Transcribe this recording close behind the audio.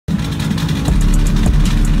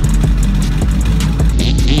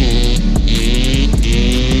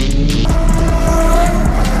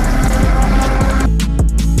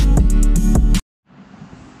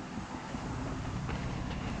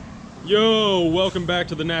Yo, welcome back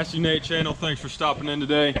to the Nasty Nate channel. Thanks for stopping in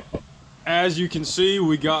today. As you can see,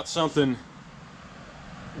 we got something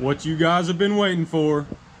what you guys have been waiting for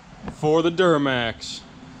the Duramax.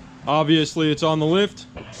 Obviously it's on the lift.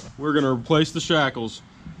 We're gonna replace the shackles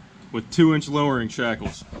with 2-inch lowering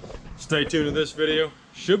shackles. Stay tuned to this video.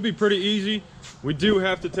 Should be pretty easy. We do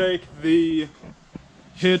have to take the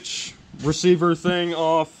hitch receiver thing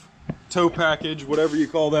off, tow package, whatever you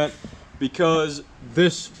call that, because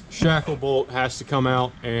this shackle bolt has to come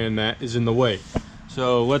out and that is in the way.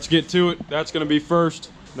 So let's get to it. That's going to be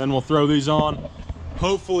first, then we'll throw these on.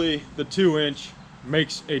 Hopefully the 2-inch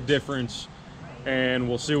makes a difference and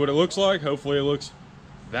we'll see what it looks like. Hopefully it looks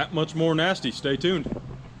that much more nasty. Stay tuned.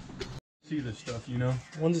 See this stuff, you know?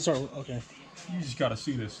 When's it start? Okay. You just got to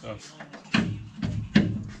see this stuff.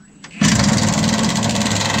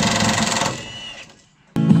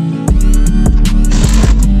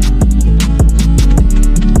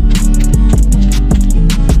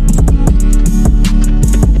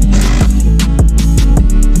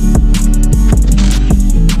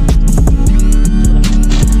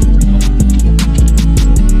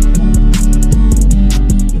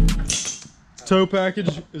 Tow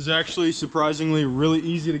package is actually surprisingly really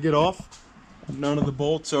easy to get off. None of the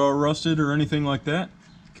bolts are rusted or anything like that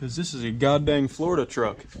because this is a goddamn Florida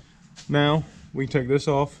truck. Now we can take this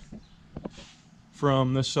off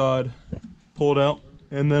from this side, pull it out,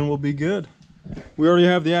 and then we'll be good. We already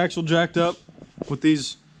have the axle jacked up with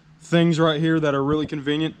these things right here that are really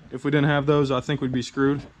convenient. If we didn't have those, I think we'd be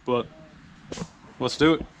screwed, but let's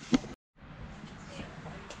do it.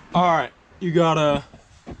 All right, you gotta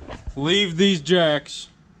leave these jacks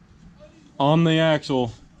on the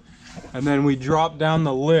axle and then we drop down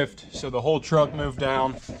the lift so the whole truck moved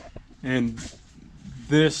down, and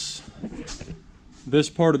this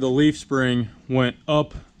part of the leaf spring went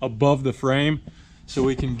up above the frame so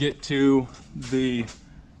we can get to the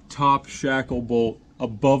top shackle bolt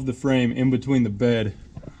above the frame in between the bed.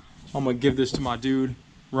 I'm gonna give this to my dude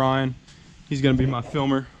Ryan. He's gonna be my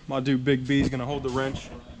filmer. My dude Big B is gonna hold the wrench.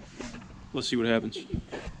 Let's see what happens.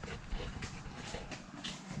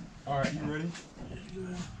 All right, you ready?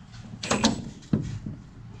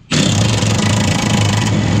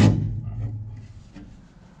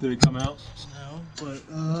 Did it come out? No,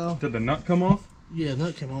 but did the nut come off? Yeah,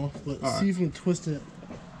 nut came off, but all see if you can twist it.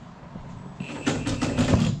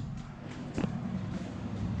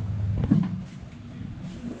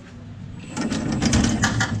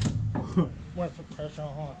 What, put pressure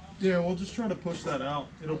on, huh? Yeah, we'll just try to push that out.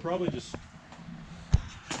 It'll probably just...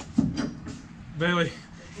 Bailey,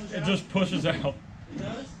 it just pushes out. It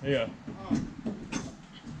does? Yeah.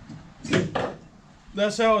 Oh.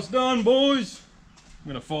 That's how it's done, boys. I'm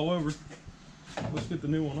gonna fall over. Let's get the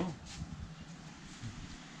new one on.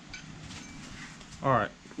 All right,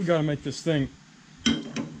 we gotta make this thing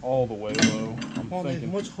all the way low. I'm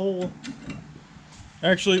thinking. Much hole.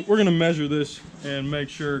 Actually, we're gonna measure this and make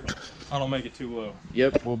sure I don't make it too low.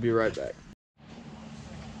 Yep, we'll be right back.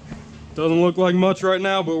 Doesn't look like much right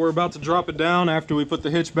now, but we're about to drop it down after we put the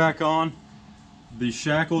hitch back on. The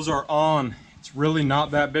shackles are on. It's really not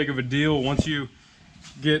that big of a deal once you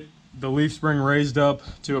get the leaf spring raised up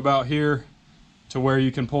to about here to where you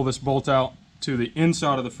can pull this bolt out to the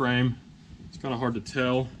inside of the frame. It's kind of hard to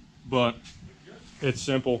tell, but it's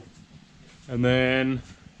simple. And then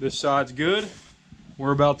this side's good.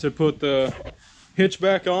 We're about to put the hitch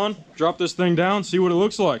back on, drop this thing down, see what it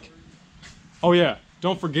looks like. Oh yeah,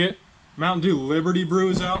 don't forget, Mountain Dew Liberty Brew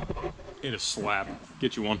is out. It is slap.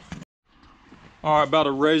 Get you one. All right, about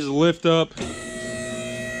to raise the lift up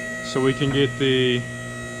so we can get the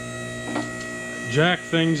jack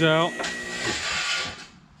things out.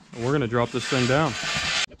 And we're gonna drop this thing down.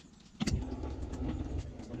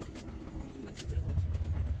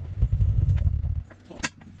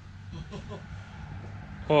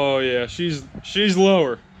 Oh yeah, she's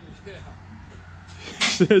lower. Yeah.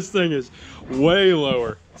 This thing is way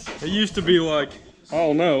lower. It used to be like,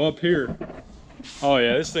 oh no, up here. Oh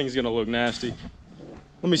yeah, this thing's gonna look nasty.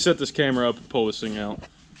 Let me set this camera up and pull this thing out.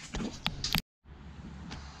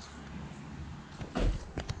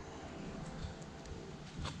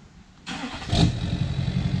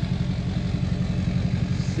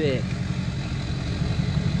 Sick.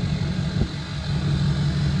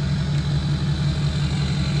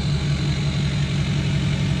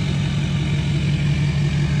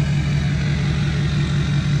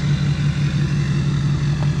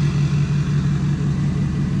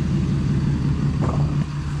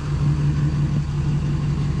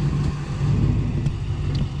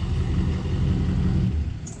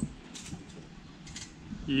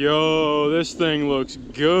 Yo, this thing looks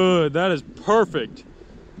good. That is perfect.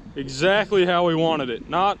 exactly how we wanted it.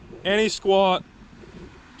 Not any squat,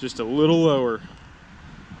 just a little lower.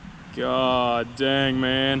 God dang,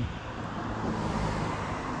 man.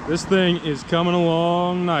 This thing is coming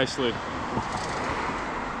along nicely.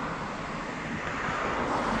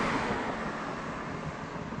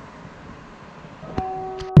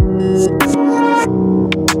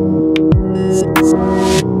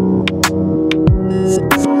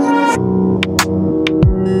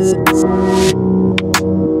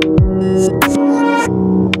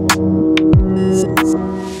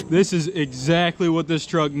 This is exactly what this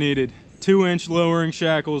truck needed. 2-inch lowering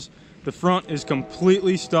shackles. The front is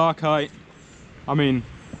completely stock height. I mean,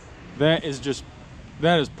 that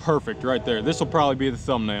is perfect right there. This will probably be the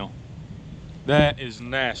thumbnail. That is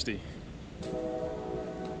nasty.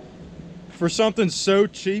 For something so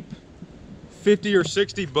cheap, 50 or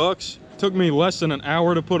 60 bucks, took me less than an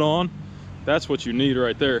hour to put on. That's what you need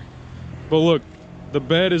right there. But look, the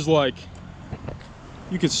bed is like,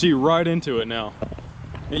 you can see right into it now.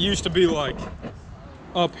 It used to be like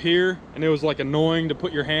up here, and it was like annoying to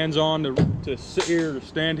put your hands on to sit here or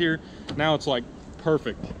stand here. Now it's like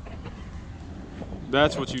perfect.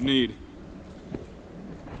 That's what you need.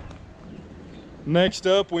 Next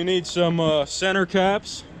up, we need some center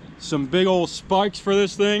caps, some big old spikes for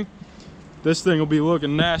this thing. This thing will be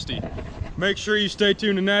looking nasty. Make sure you stay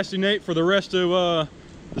tuned to Nasty Nate for the rest of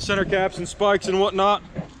the center caps and spikes and whatnot.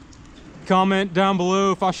 Comment down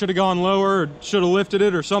below if I should have gone lower or should have lifted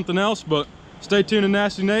it or something else, but stay tuned to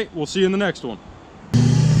Nasty Nate. We'll see you in the next one.